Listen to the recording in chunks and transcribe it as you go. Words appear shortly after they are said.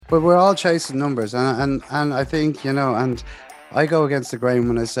but we're all chasing numbers, and I think, and I go against the grain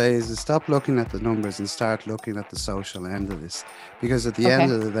when I say is to stop looking at the numbers and start looking at the social end of this, because at the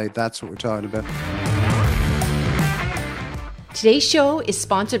end Okay. of the day, that's what we're talking about. Today's show is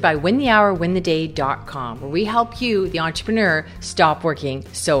sponsored by winthehourwintheday.com, where we help you, the entrepreneur, stop working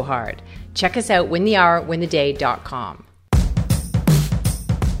so hard. Check us out, winthehourwintheday.com.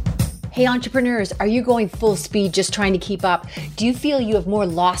 Hey entrepreneurs, are you going full speed just trying to keep up? Do you feel you have more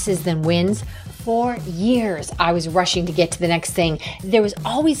losses than wins? For years, I was rushing to get to the next thing. There was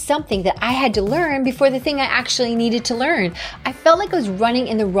always something that I had to learn before the thing I actually needed to learn. I felt like I was running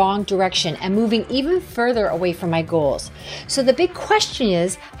in the wrong direction and moving even further away from my goals. So the big question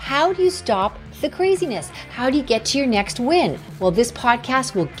is, how do you stop the craziness? How do you get to your next win? Well, this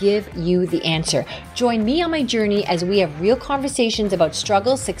podcast will give you the answer. Join me on my journey as we have real conversations about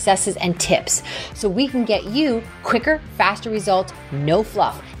struggles, successes, and tips so we can get you quicker, faster results, no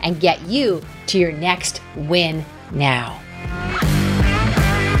fluff, and get you to your next win now.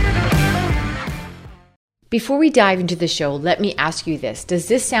 Before we dive into the show, let me ask you this. Does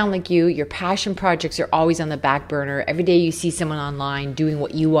this sound like you? Your passion projects are always on the back burner. Every day you see someone online doing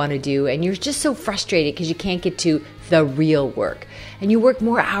what you want to do, and you're just so frustrated because you can't get to the real work. And you work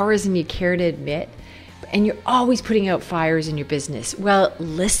more hours than you care to admit, and you're always putting out fires in your business. Well,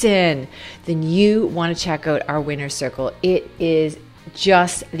 listen, then you want to check out our Winner Circle. It is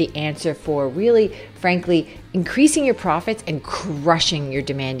just the answer for really, frankly, increasing your profits and crushing your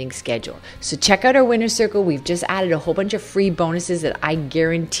demanding schedule. So check out our Winner Circle. We've just added a whole bunch of free bonuses that I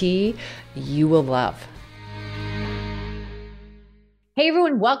guarantee you will love. Hey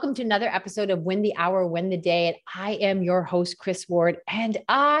everyone, welcome to another episode of Win the Hour, Win the Day. And I am your host, Chris Ward. And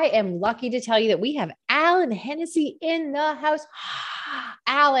I am lucky to tell you that we have Alan Hennessy in the house.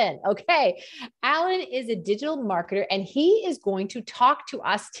 Alan, okay. Alan is a digital marketer, and he is going to talk to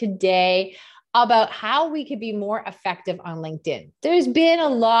us today about how we could be more effective on LinkedIn. There's been a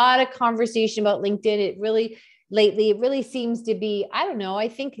lot of conversation about LinkedIn. Lately, it really seems to be, I don't know, I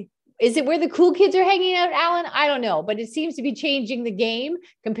think, is it where the cool kids are hanging out, Alan? I don't know, but it seems to be changing the game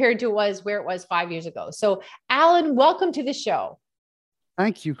compared to where it was 5 years ago. So Alan, welcome to the show.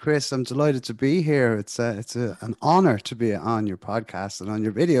 Thank you, Chris. I'm delighted to be here. It's an honor to be on your podcast and on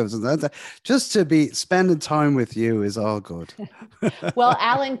your videos, and just to be spending time with you is all good. Well,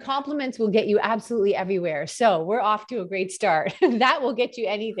 Alan, compliments will get you absolutely everywhere. So we're off to a great start. That will get you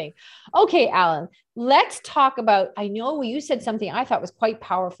anything. Okay, Alan, let's talk about, I know you said something I thought was quite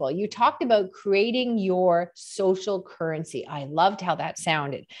powerful. You talked about creating your social currency. I loved how that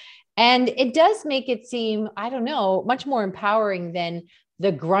sounded. And it does make it seem, I don't know, much more empowering than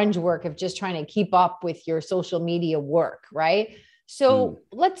the grunge work of just trying to keep up with your social media work, right? So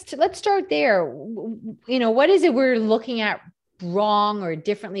let's start there. What is it we're looking at wrong or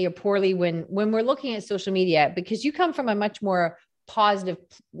differently or poorly when we're looking at social media? Because you come from a much more positive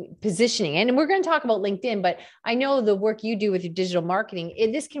positioning, and we're going to talk about LinkedIn, but I know the work you do with your digital marketing,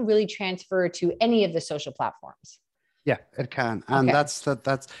 this can really transfer to any of the social platforms. Yeah, it can. And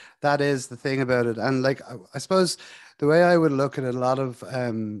that is the thing about it. And like, I suppose the way I would look at it, a lot of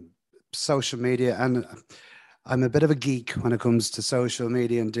social media, and I'm a bit of a geek when it comes to social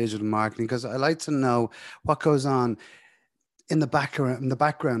media and digital marketing, because I like to know what goes on in the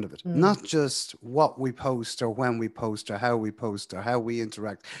background of it, not just what we post or when we post or how we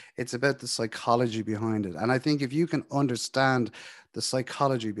interact. It's about the psychology behind it. And I think if you can understand the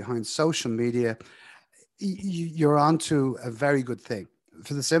psychology behind social media, you're onto a very good thing,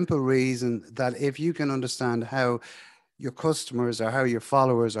 for the simple reason that if you can understand how your customers or how your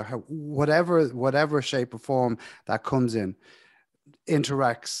followers or how whatever shape or form that comes in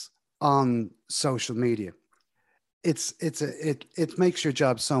interacts on social media, it makes your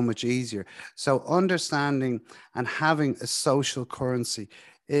job so much easier. So understanding and having a social currency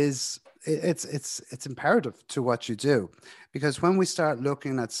it's imperative to what you do, because when we start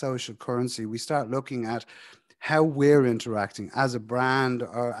looking at social currency, we start looking at how we're interacting as a brand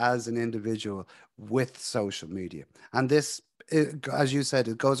or as an individual with social media. And this, as you said,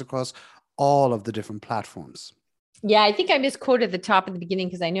 it goes across all of the different platforms. Yeah, I think I misquoted at the top at the beginning,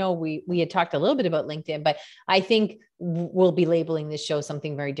 because I know we had talked a little bit about LinkedIn, but I think we'll be labeling this show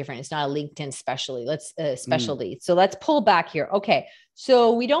something very different. It's not a LinkedIn specialty. So let's pull back here. Okay.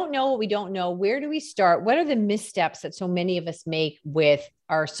 So we don't know what we don't know. Where do we start? What are the missteps that so many of us make with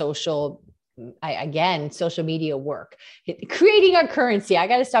our social media work? Creating our currency. I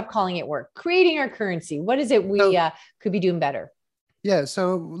got to stop calling it work. Creating our currency. What is it we could be doing better? Yeah.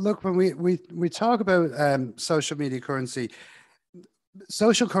 So look, when we talk about social media currency,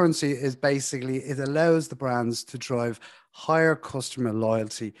 social currency is basically, it allows the brands to drive higher customer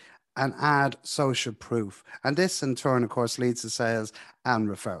loyalty and add social proof. And this in turn, of course, leads to sales and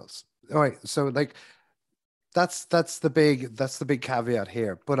referrals. All right. So like that's the big caveat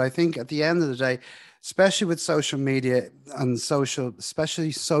here. But I think at the end of the day, especially with social media and social,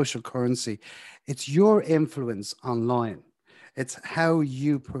 especially social currency, it's your influence online. It's how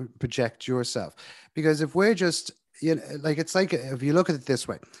you project yourself. Because if we're just, you know, like it's like if you look at it this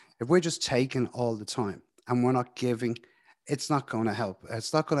way, if we're just taking all the time and we're not giving, it's not going to help.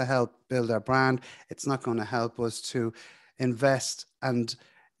 It's not going to help build our brand. It's not going to help us to invest and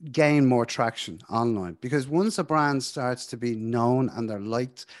gain more traction online, because once a brand starts to be known and they're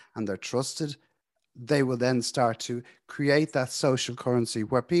liked and they're trusted, they will then start to create that social currency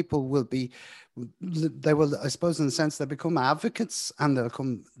where people will be, they will, I suppose, in a sense, they become advocates and they'll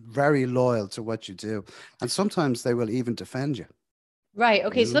become very loyal to what you do. And sometimes they will even defend you. Right.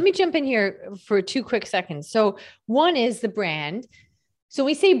 Okay. So let me jump in here for 2 quick seconds. So one is the brand. So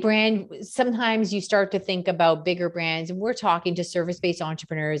we say brand, sometimes you start to think about bigger brands, and we're talking to service-based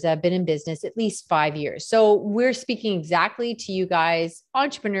entrepreneurs that have been in business at least 5 years. So we're speaking exactly to you guys,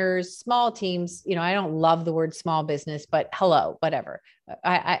 entrepreneurs, small teams. You know, I don't love the word small business, but hello, whatever.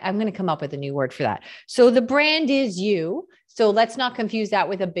 I'm going to come up with a new word for that. So the brand is you. So let's not confuse that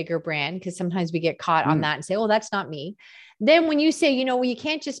with a bigger brand, because sometimes we get caught on that and say, oh, that's not me. Then when you say, you know, well, you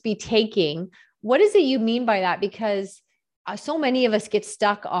can't just be taking, what is it you mean by that? Because so many of us get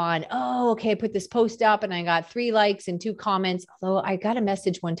stuck on, oh, okay, I put this post up and I got 3 likes and 2 comments. Although I got a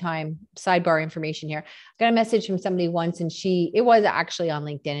message one time, sidebar information here. I got a message from somebody once, and it was actually on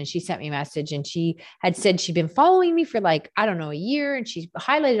LinkedIn, and she sent me a message, and she had said she'd been following me for like, I don't know, a year. And she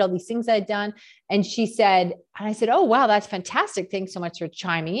highlighted all these things I'd done. And she said, and I said, oh, wow, that's fantastic. Thanks so much for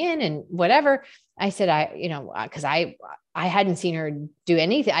chiming in and whatever. I said, cause I hadn't seen her do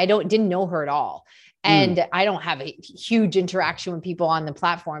anything. Didn't know her at all. And I don't have a huge interaction with people on the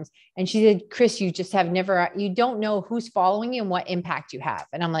platforms. And she said, Chris, you don't know who's following you and what impact you have.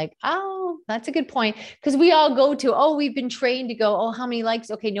 And I'm like, oh, that's a good point. Cause we all go to, oh, we've been trained to go, oh, how many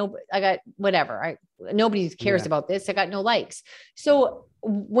likes? Okay. No, I got whatever. Nobody cares about this. I got no likes. So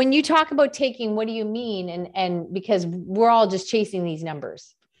when you talk about taking, what do you mean? And because we're all just chasing these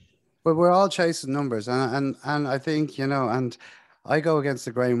numbers. But we're all chasing numbers. And I think, you know, and I go against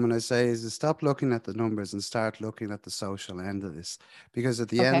the grain when I say is to stop looking at the numbers and start looking at the social end of this, because at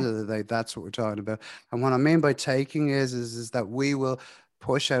the end of the day, that's what we're talking about. And what I mean by taking is that we will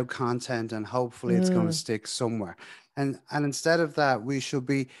push out content and hopefully it's going to stick somewhere. And instead of that, we should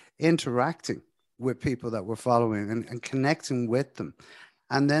be interacting with people that we're following and connecting with them,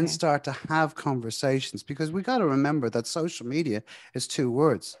 and then start to have conversations, because we got to remember that social media is 2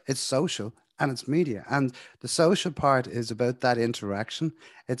 words. It's social and it's media. And the social part is about that interaction.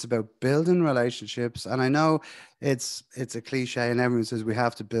 It's about building relationships. And I know it's a cliche and everyone says we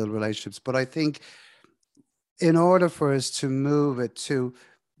have to build relationships, but I think in order for us to move it to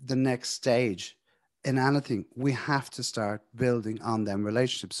the next stage in anything, we have to start building on them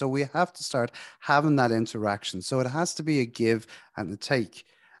relationships. So we have to start having that interaction. So it has to be a give and a take.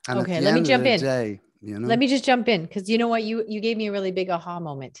 And okay, let me jump in. Day, you know? Let me just jump in, because you know what? You gave me a really big aha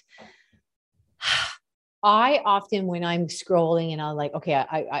moment. I often, when I'm scrolling and I'm like, okay,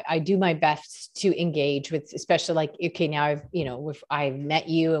 I do my best to engage with, especially like, okay, now I've met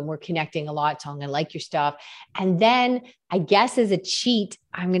you and we're connecting a lot. So I'm going to like your stuff. And then I guess as a cheat,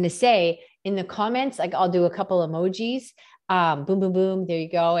 I'm going to say in the comments, like I'll do a couple emojis, boom, boom, boom. There you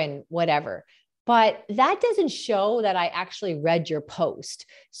go. And whatever. But that doesn't show that I actually read your post.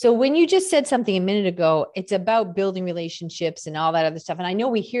 So when you just said something a minute ago, it's about building relationships and all that other stuff. And I know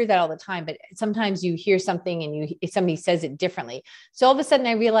we hear that all the time, but sometimes you hear something and somebody says it differently. So all of a sudden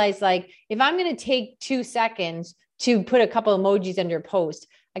I realized, like, if I'm going to take 2 seconds to put a couple emojis under a post,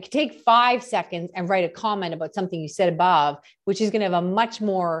 I could take 5 seconds and write a comment about something you said above, which is going to have a much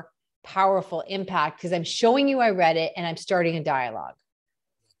more powerful impact, because I'm showing you I read it and I'm starting a dialogue.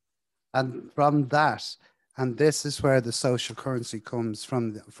 And from that, and this is where the social currency comes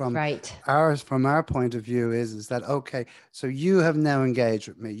from right. From our point of view is that, okay, so you have now engaged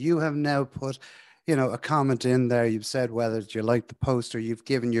with me. You have now put, you know, a comment in there. You've said whether you like the post or you've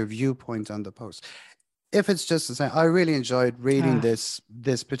given your viewpoint on the post. If it's just to say, I really enjoyed reading this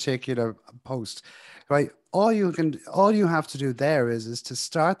particular post, right? All you have to do there is to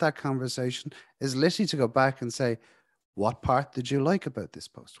start that conversation, is literally to go back and say, what part did you like about this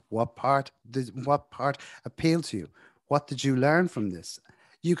post? What part appealed to you? What did you learn from this?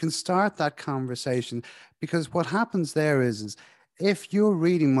 You can start that conversation, because what happens there is if you're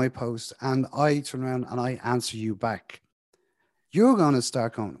reading my post and I turn around and I answer you back, you're going to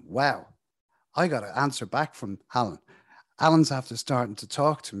start going, wow, I got an answer back from Alan. Alan's after starting to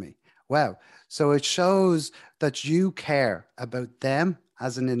talk to me. Wow. So it shows that you care about them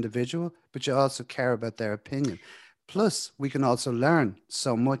as an individual, but you also care about their opinion. Plus, we can also learn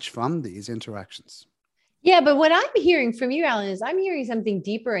so much from these interactions. Yeah, but what I'm hearing from you, Alan, is I'm hearing something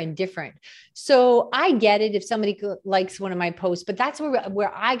deeper and different. So I get it if somebody likes one of my posts, but that's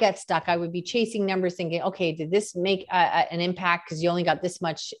where I got stuck. I would be chasing numbers thinking, okay, did this make an impact? Because you only got this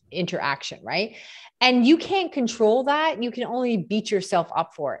much interaction, right? And you can't control that. You can only beat yourself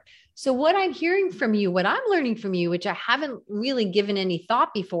up for it. So what I'm hearing from you, what I'm learning from you, which I haven't really given any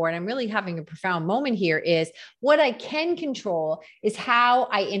thought before, and I'm really having a profound moment here, is what I can control is how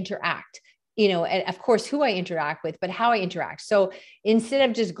I interact, and of course who I interact with, but how I interact. So instead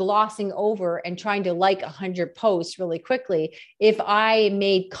of just glossing over and trying to like 100 posts really quickly, if I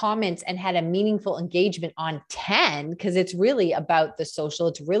made comments and had a meaningful engagement on 10, because it's really about the social,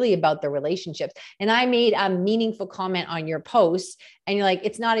 it's really about the relationships, and I made a meaningful comment on your posts, and you're like,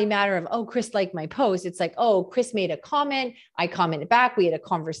 it's not a matter of, oh, Chris liked my post. It's like, oh, Chris made a comment, I commented back, we had a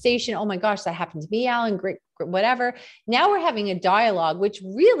conversation. Oh my gosh, that happened to me, Alan. Great, whatever. Now we're having a dialogue, which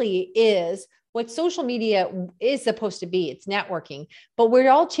really is what social media is supposed to be. It's networking, but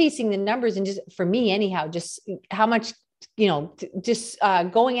we're all chasing the numbers. And just for me, anyhow, just how much, just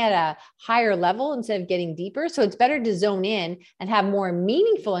going at a higher level instead of getting deeper. So it's better to zone in and have more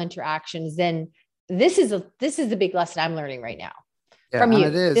meaningful interactions than this is the big lesson I'm learning right now. Yeah, from you, and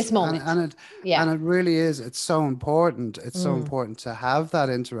it is, this moment. and it really is. It's so important. It's so important to have that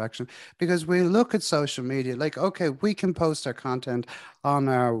interaction, because we look at social media like, okay, we can post our content on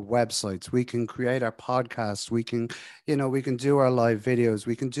our websites, we can create our podcasts, we can, we can do our live videos,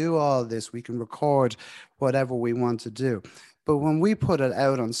 we can do all this, we can record whatever we want to do. But when we put it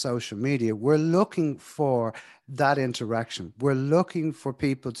out on social media, we're looking for that interaction. We're looking for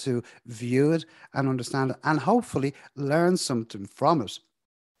people to view it and understand it and hopefully learn something from it,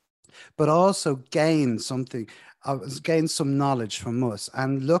 but also gain something, gain some knowledge from us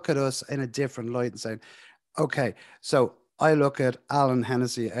and look at us in a different light and say, okay, so I look at Alan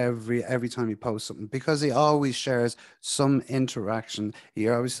Hennessy every time he posts something, because he always shares some interaction. He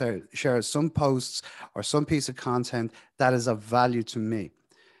always shares some posts or some piece of content that is of value to me.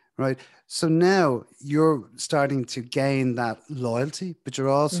 Right. So now you're starting to gain that loyalty, but you're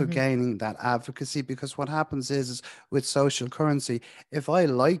also gaining that advocacy, because what happens is with social currency, if I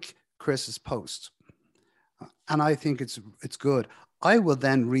like Chris's post and I think it's good, I will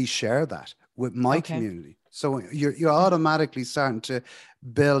then reshare that with my community. So you're automatically starting to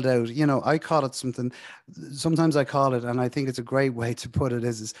build out, I call it something, sometimes I call it, and I think it's a great way to put it,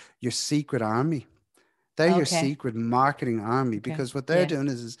 is your secret army. They're your secret marketing army, because what they're doing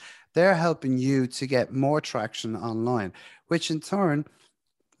is they're helping you to get more traction online, which in turn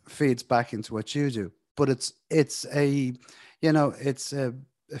feeds back into what you do. But it's a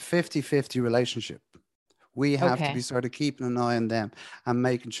 50-50 relationship. We have to be sort of keeping an eye on them and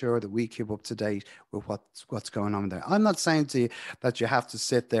making sure that we keep up to date with what's going on there. I'm not saying to you that you have to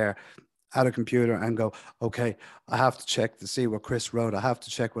sit there at a computer and go, okay, I have to check to see what Chris wrote, I have to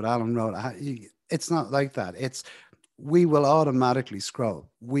check what Alan wrote. It's not like that. We will automatically scroll.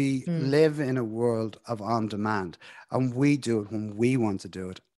 We live in a world of on demand, and we do it when we want to do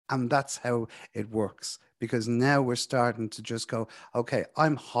it. And that's how it works, because now we're starting to just go, okay,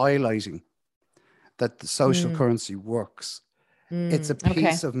 I'm highlighting that the social currency works. It's a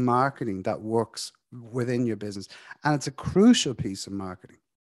piece of marketing that works within your business, and it's a crucial piece of marketing.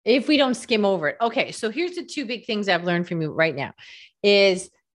 If we don't skim over it. Okay. So here's the two big things I've learned from you right now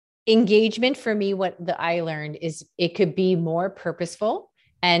is engagement. For me, what I learned is it could be more purposeful,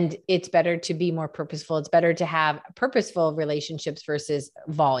 and it's better to be more purposeful. It's better to have purposeful relationships versus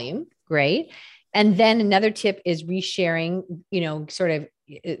volume. Great. And then another tip is resharing, sort of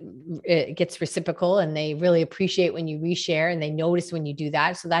it gets reciprocal, and they really appreciate when you reshare, and they notice when you do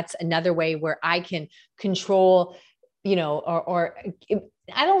that. So that's another way where I can control, or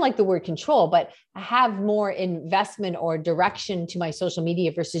I don't like the word control, but I have more investment or direction to my social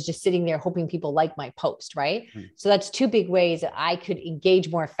media versus just sitting there hoping people like my post. Right. So that's two big ways that I could engage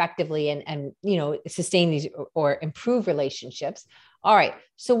more effectively and sustain these or improve relationships. All right.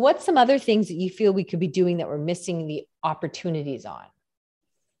 So what's some other things that you feel we could be doing that we're missing the opportunities on?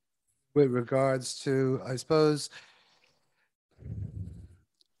 With regards to, I suppose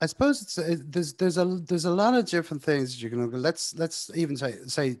it's there's a lot of different things that you can look at. Let's even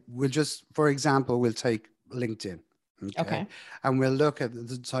say we'll just, for example, we'll take LinkedIn. Okay. And we'll look at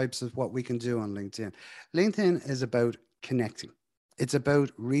the types of what we can do on LinkedIn. LinkedIn is about connecting. It's about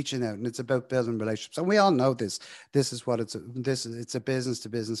reaching out, and it's about building relationships. And we all know this. This is what it's a business to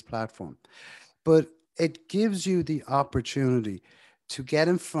business platform. But it gives you the opportunity to get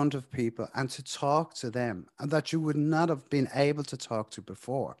in front of people and to talk to them, and that you would not have been able to talk to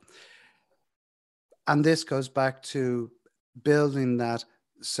before. And this goes back to building that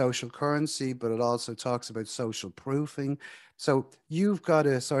social currency, but it also talks about social proofing. So you've got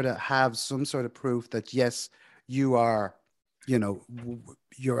to sort of have some sort of proof that, yes, you are,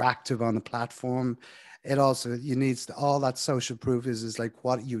 you're active on the platform. It also, you need all that social proof is like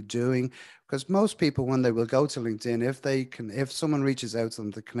what you're doing. Because most people, when they will go to LinkedIn, if someone reaches out to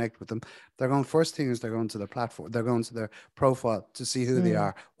them to connect with them, they're going, first thing is they're going to their platform, they're going to their profile to see who they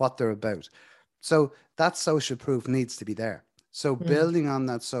are, what they're about. So that social proof needs to be there. So building on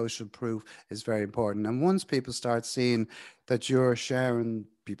that social proof is very important. And once people start seeing that you're sharing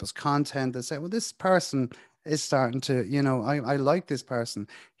people's content, they say, well, this person is starting to, I like this person.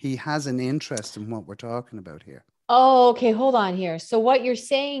 He has an interest in what we're talking about here. Oh, okay. Hold on here. So what you're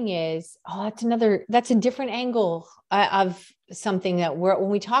saying is, that's a different angle of something that when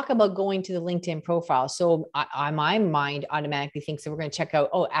we talk about going to the LinkedIn profile. So my mind automatically thinks that we're going to check out,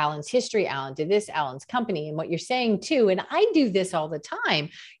 oh, Alan's history. Alan did this, Alan's company. And what you're saying too, and I do this all the time.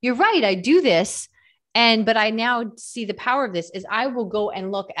 You're right. I do this. But I now see the power of this is I will go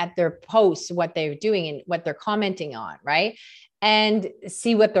and look at their posts, what they're doing and what they're commenting on. Right. And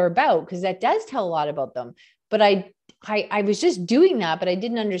see what they're about, because that does tell a lot about them. But I was just doing that, but I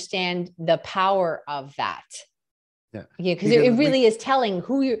didn't understand the power of that. Yeah. Yeah. Because it really is telling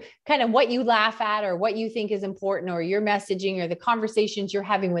who you kind of what you laugh at or what you think is important or your messaging or the conversations you're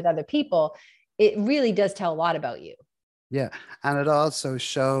having with other people. It really does tell a lot about you. Yeah. And it also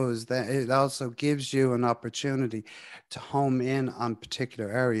shows that it also gives you an opportunity to home in on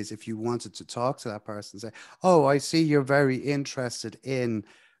particular areas. If you wanted to talk to that person, say, oh, I see you're very interested in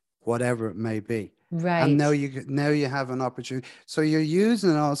whatever it may be. Right. And now you have an opportunity. So you're using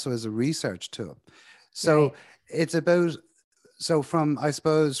it also as a research tool. So it's about,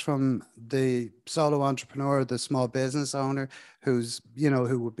 from the solo entrepreneur, the small business owner who's,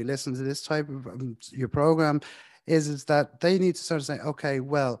 who would be listening to this type of your program, is that they need to sort of say, okay,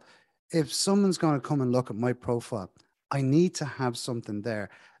 well, if someone's going to come and look at my profile, I need to have something there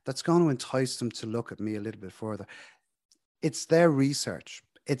that's going to entice them to look at me a little bit further. It's their research.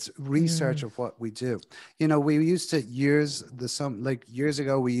 It's research of what we do. We used to years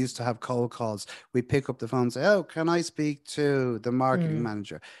ago, we used to have cold calls. We pick up the phone and say, oh, can I speak to the marketing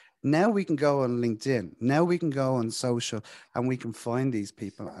manager? Now we can go on LinkedIn. Now we can go on social, and we can find these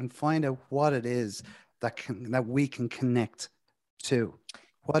people and find out what it is that we can connect to.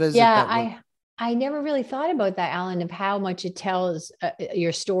 What is it that I never really thought about that, Alan, of how much it tells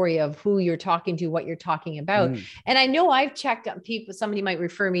your story of who you're talking to, what you're talking about. And I know I've checked on people, somebody might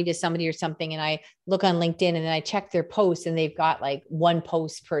refer me to somebody or something, and I look on LinkedIn and then I check their posts and they've got like one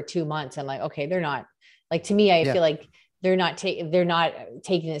post per 2 months. I'm like, okay, they're not like, to me, I feel like they're not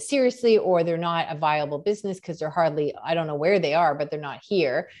taking it seriously, or they're not a viable business because they're hardly, I don't know where they are, but they're not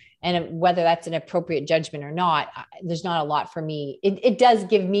here. And whether that's an appropriate judgment or not, there's not a lot for me. It does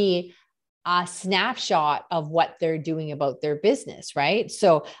give me a snapshot of what they're doing about their business. Right.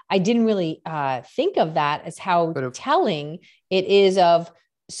 So I didn't really think of that as how telling it is of,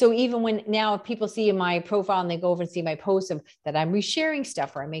 so even when now if people see my profile and they go over and see my posts of that I'm resharing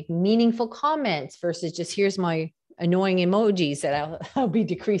stuff or I make meaningful comments versus just here's my annoying emojis that I'll be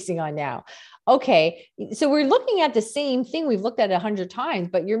decreasing on now. Okay. So we're looking at the same thing. We've looked at 100 times,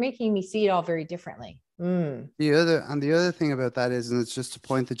 but you're making me see it all very differently. The other thing about that is, and it's just a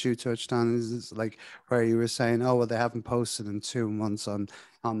point that you touched on, is like where you were saying, oh, well, they haven't posted in 2 months on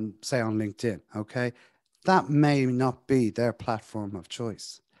say on LinkedIn. Okay. That may not be their platform of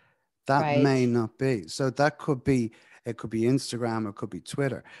choice. That may not be. So it could be Instagram, it could be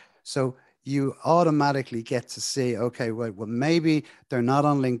Twitter. So you automatically get to see, okay, well, maybe they're not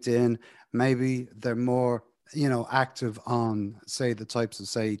on LinkedIn. Maybe they're more, active on, say, the types of,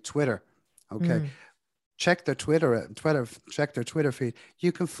 say, Twitter. Okay. Check their check their Twitter feed.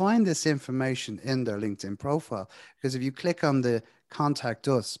 You can find this information in their LinkedIn profile, because if you click on the contact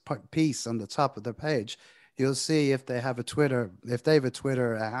us piece on the top of their page, you'll see if they have a Twitter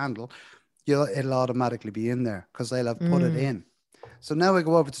handle, it'll automatically be in there because they'll have put it in. So now I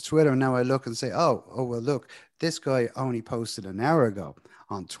go over to Twitter and now I look and say, oh, well, look, this guy only posted an hour ago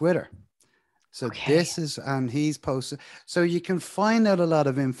on Twitter. So and he's posted. So you can find out a lot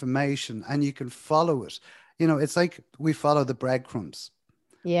of information and you can follow it. It's like we follow the breadcrumbs.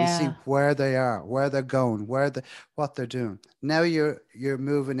 Yeah. We see where they are, where they're going, what they're doing. Now you're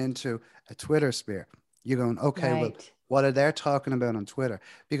moving into a Twitter sphere. You're going, okay, well, what are they talking about on Twitter,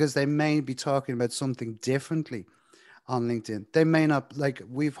 because they may be talking about something differently on LinkedIn. They may not, like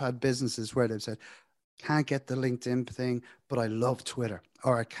we've had businesses where they've said, can't get the LinkedIn thing, but I love Twitter,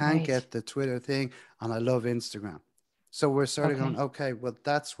 or I can't Right. get the Twitter thing and I love Instagram. So we're sort of going, Okay. okay, well,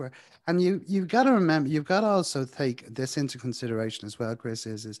 that's where, and you've got to remember, you've got to also take this into consideration as well, Chris,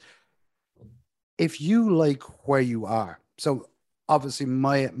 is if you like where you are. So obviously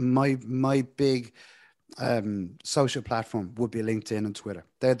my big social platform would be LinkedIn and Twitter.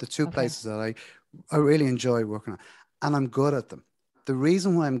 They're the two Okay. places that I really enjoy working on, and I'm good at them. The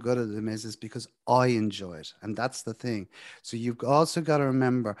reason why I'm good at them is because I enjoy it, and that's the thing. So you've also got to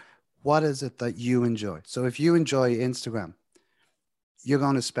remember, what is it that you enjoy. So if you enjoy Instagram, you're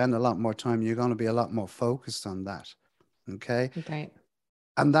going to spend a lot more time. You're going to be a lot more focused on that. Okay. Right.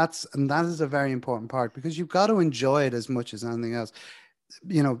 And that is a very important part, because you've got to enjoy it as much as anything else.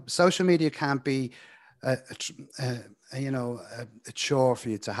 You know, social media can't be a chore for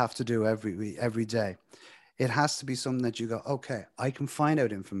you to have to do every day. It has to be something that you go, okay, I can find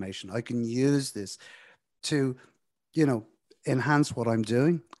out information. I can use this to, you know, enhance what I'm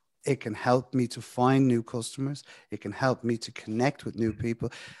doing. It can help me to find new customers. It can help me to connect with new people.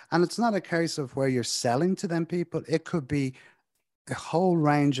 And it's not a case of where you're selling to them people. It could be a whole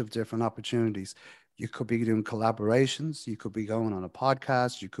range of different opportunities. You could be doing collaborations. You could be going on a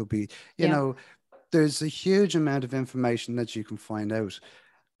podcast. You could be, you Yeah. know, there's a huge amount of information that you can find out,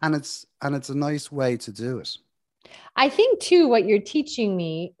 and it's a nice way to do it. I think too, what you're teaching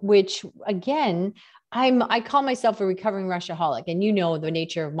me, which again, I call myself a recovering rushaholic, and you know the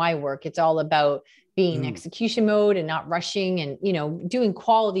nature of my work. It's all about being in Mm. execution mode and not rushing, and doing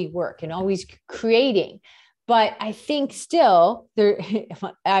quality work and always creating. But I think still there,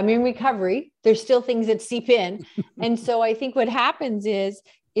 I'm in recovery. There's still things that seep in, and so I think what happens is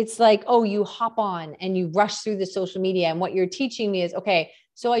it's like, oh, you hop on and you rush through the social media, and what you're teaching me is okay.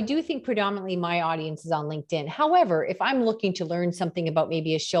 So I do think predominantly my audience is on LinkedIn. However, if I'm looking to learn something about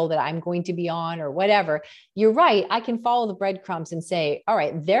maybe a show that I'm going to be on or whatever, you're right. I can follow the breadcrumbs and say, all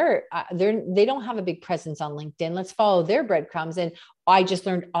right, they don't have a big presence on LinkedIn. Let's follow their breadcrumbs. And I just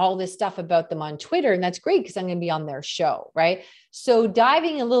learned all this stuff about them on Twitter, and that's great because I'm going to be on their show, right? So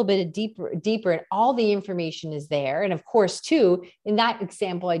diving a little bit deeper, and all the information is there. And of course, too, in that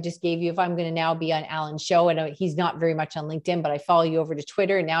example I just gave you, if I'm going to now be on Alan's show, and he's not very much on LinkedIn, but I follow you over to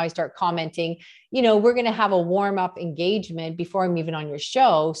Twitter, and now I start commenting, we're going to have a warm up engagement before I'm even on your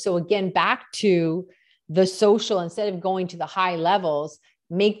show. So again, back to the social, instead of going to the high levels,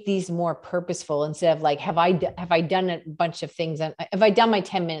 make these more purposeful, instead of like, have I done a bunch of things? Have I done my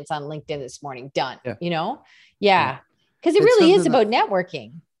 10 minutes on LinkedIn this morning? Done, Yeah, yeah. Yeah. Because it It's really is something that about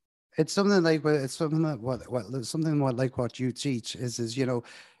networking. it's something like it's something that what like what you teach is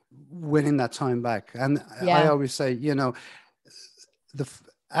winning that time back. And I Yeah. always say, the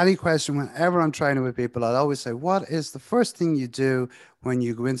any question whenever I'm training with people, I always say, what is the first thing you do when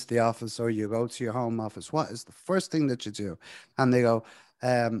you go into the office or you go to your home office? What is the first thing that you do? And they go,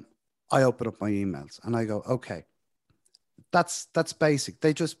 I open up my emails, and I go, okay, that's basic.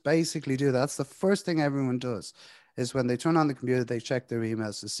 They just basically do that. That's the first thing everyone does, is when they turn on the computer, they check their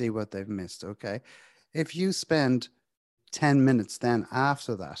emails to see what they've missed. Okay. If you spend 10 minutes then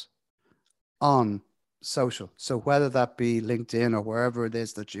after that on social, so whether that be LinkedIn or wherever it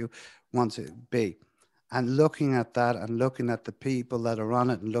is that you want to be, and looking at that and looking at the people that are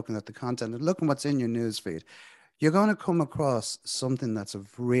on it and looking at the content and looking what's in your newsfeed, you're going to come across something that's of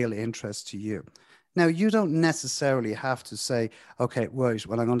real interest to you. Now, you don't necessarily have to say, okay, right,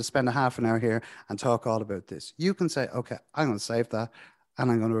 well, I'm going to spend a half an hour here and talk all about this. You can say, okay, I'm going to save that and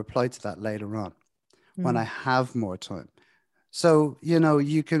I'm going to reply to that later on when I Mm. have more time. So,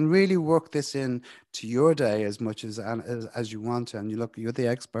 you can really work this in to your day as much as you want to. And you're the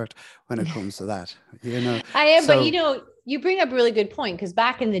expert when it comes to that, I am, but So, you bring up a really good point, because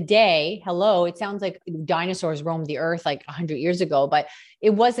back in the day, hello, it sounds like dinosaurs roamed the earth like 100 years ago, but it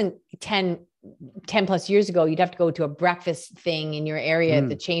wasn't 10 plus years ago. You'd have to go to a breakfast thing in your area at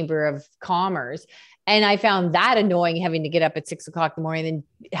the mm, Chamber of Commerce. And I found that annoying, having to get up at 6 o'clock in the morning and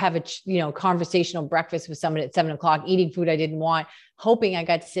then have a conversational breakfast with someone at 7 o'clock, eating food I didn't want, hoping I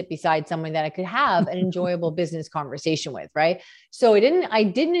got to sit beside someone that I could have an enjoyable business conversation with. Right. So I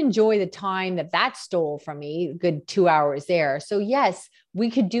didn't enjoy the time that stole from me, a good 2 hours there. So yes, we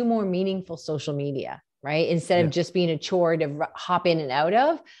could do more meaningful social media, right? Instead yeah, of just being a chore to hop in and out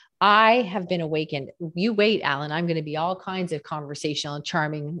of. I have been awakened. You wait, Alan. I'm going to be all kinds of conversational and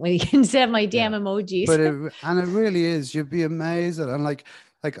charming when you can send my damn yeah. emojis. But it really is. You'd be amazed at, and like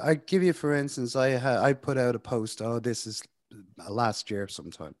I give you for instance, I put out a post. Oh, this is last year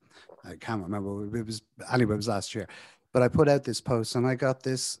sometime. I can't remember. It was last year. but I put out this post and I got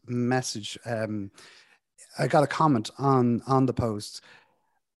this message. I got a comment on the post,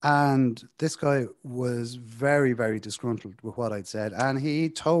 and this guy was very, very disgruntled with what I'd said, and he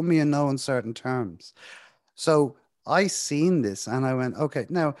told me in no uncertain terms. So I seen this and I went, okay,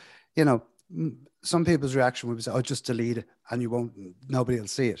 now, you know, some people's reaction would be, oh, just delete it and you won't, nobody will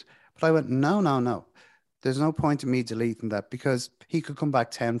see it. But I went, no, no, no. There's no point in me deleting that because he could come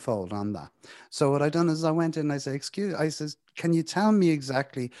back tenfold on that. So what I done is I went in and I said, I says, can you tell me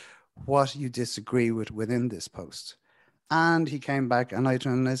exactly what you disagree with within this post? And he came back and I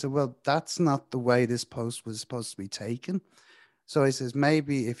turned and I said, well, that's not the way this post was supposed to be taken. So he says,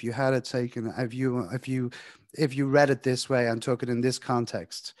 maybe if you had it taken, if you read it this way and took it in this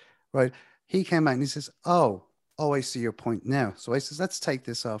context, right? He came back and he says, oh, I see your point now. So I says, let's take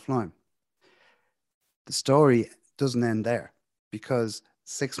this offline. The story doesn't end there because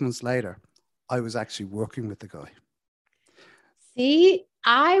 6 months later, I was actually working with the guy. See,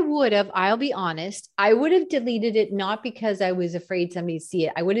 I'll be honest, I would have deleted it not because I was afraid somebody would see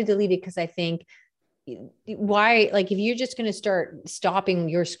it. I would have deleted because I think, why, like, if you're just going to start stopping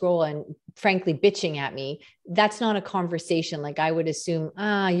your scroll and frankly bitching at me, that's not a conversation. Like, I would assume,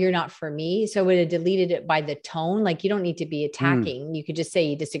 you're not for me. So I would have deleted it by the tone. Like, you don't need to be attacking. You could just say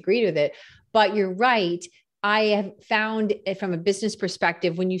you disagreed with it. But you're right. I have found from a business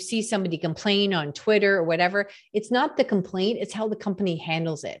perspective, when you see somebody complain on Twitter or whatever, it's not the complaint, it's how the company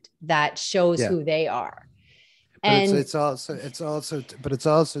handles it that shows who they are. But it's also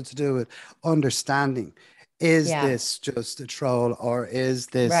to do with understanding. Is this just a troll, or is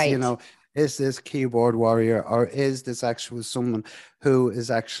this, is this keyboard warrior, or is this actually someone who is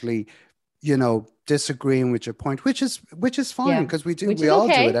actually, disagreeing with your point, which is fine, because we all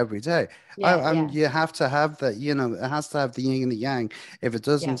do it every day. And you have to have that, it has to have the yin and the yang. If it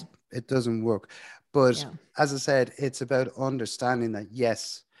doesn't, it doesn't work. But as I said, it's about understanding that,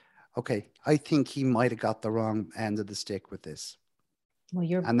 yes, okay, I think he might have got the wrong end of the stick with this. Well,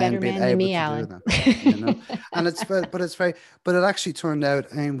 you're a better man than me, Alan. And but it actually turned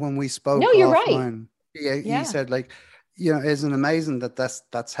out, and when we spoke, no, you're offline, right. He said, like, isn't it amazing that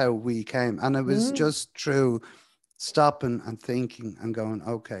that's how we came? And it was just through stopping and thinking and going,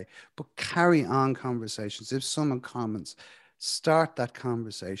 okay, but carry on conversations. If someone comments, start that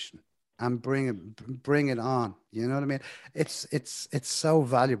conversation and bring it on. You know what I mean? It's so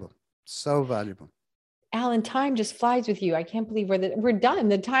valuable. So valuable. Alan, time just flies with you. I can't believe we're done.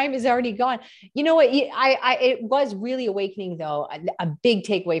 The time is already gone. You know what? It was really awakening, though, a big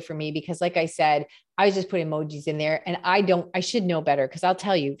takeaway for me, because like I said, I was just putting emojis in there, and I should know better, because I'll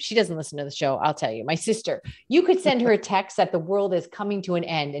tell you, she doesn't listen to the show. I'll tell you, my sister, you could send her a text that the world is coming to an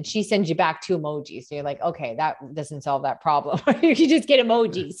end, and she sends you back 2 emojis. So you're like, okay, that doesn't solve that problem. You just get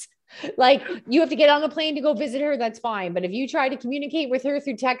emojis. Like, you have to get on the plane to go visit her, that's fine. But if you try to communicate with her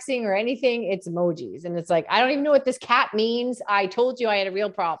through texting or anything, it's emojis. And it's like, I don't even know what this cat means. I told you I had a real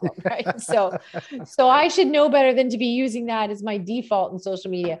problem, right? So I should know better than to be using that as my default in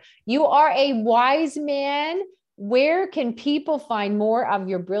social media. You are a wise man. Where can people find more of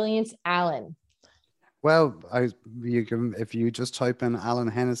your brilliance, Alan? Well, if you just type in Alan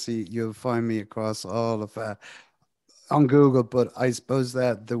Hennessy, you'll find me across all of on Google, but I suppose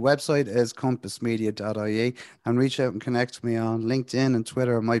that the website is compassmedia.ie, and reach out and connect with me on LinkedIn and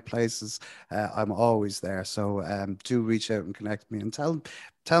Twitter are my places. I'm always there. So do reach out and connect with me and tell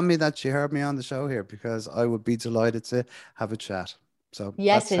me that you heard me on the show here, because I would be delighted to have a chat. So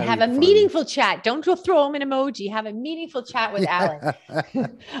yes, and have a meaningful chat. Don't go throw them an emoji. Have a meaningful chat with Alan.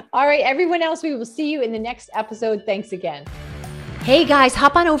 All right, everyone else, we will see you in the next episode. Thanks again. Hey guys,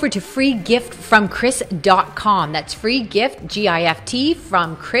 hop on over to freegiftfromchris.com. That's free gift, GIFT,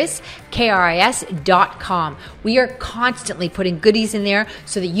 from Chris, KRIS.com. We are constantly putting goodies in there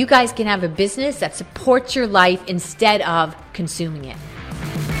so that you guys can have a business that supports your life instead of consuming it.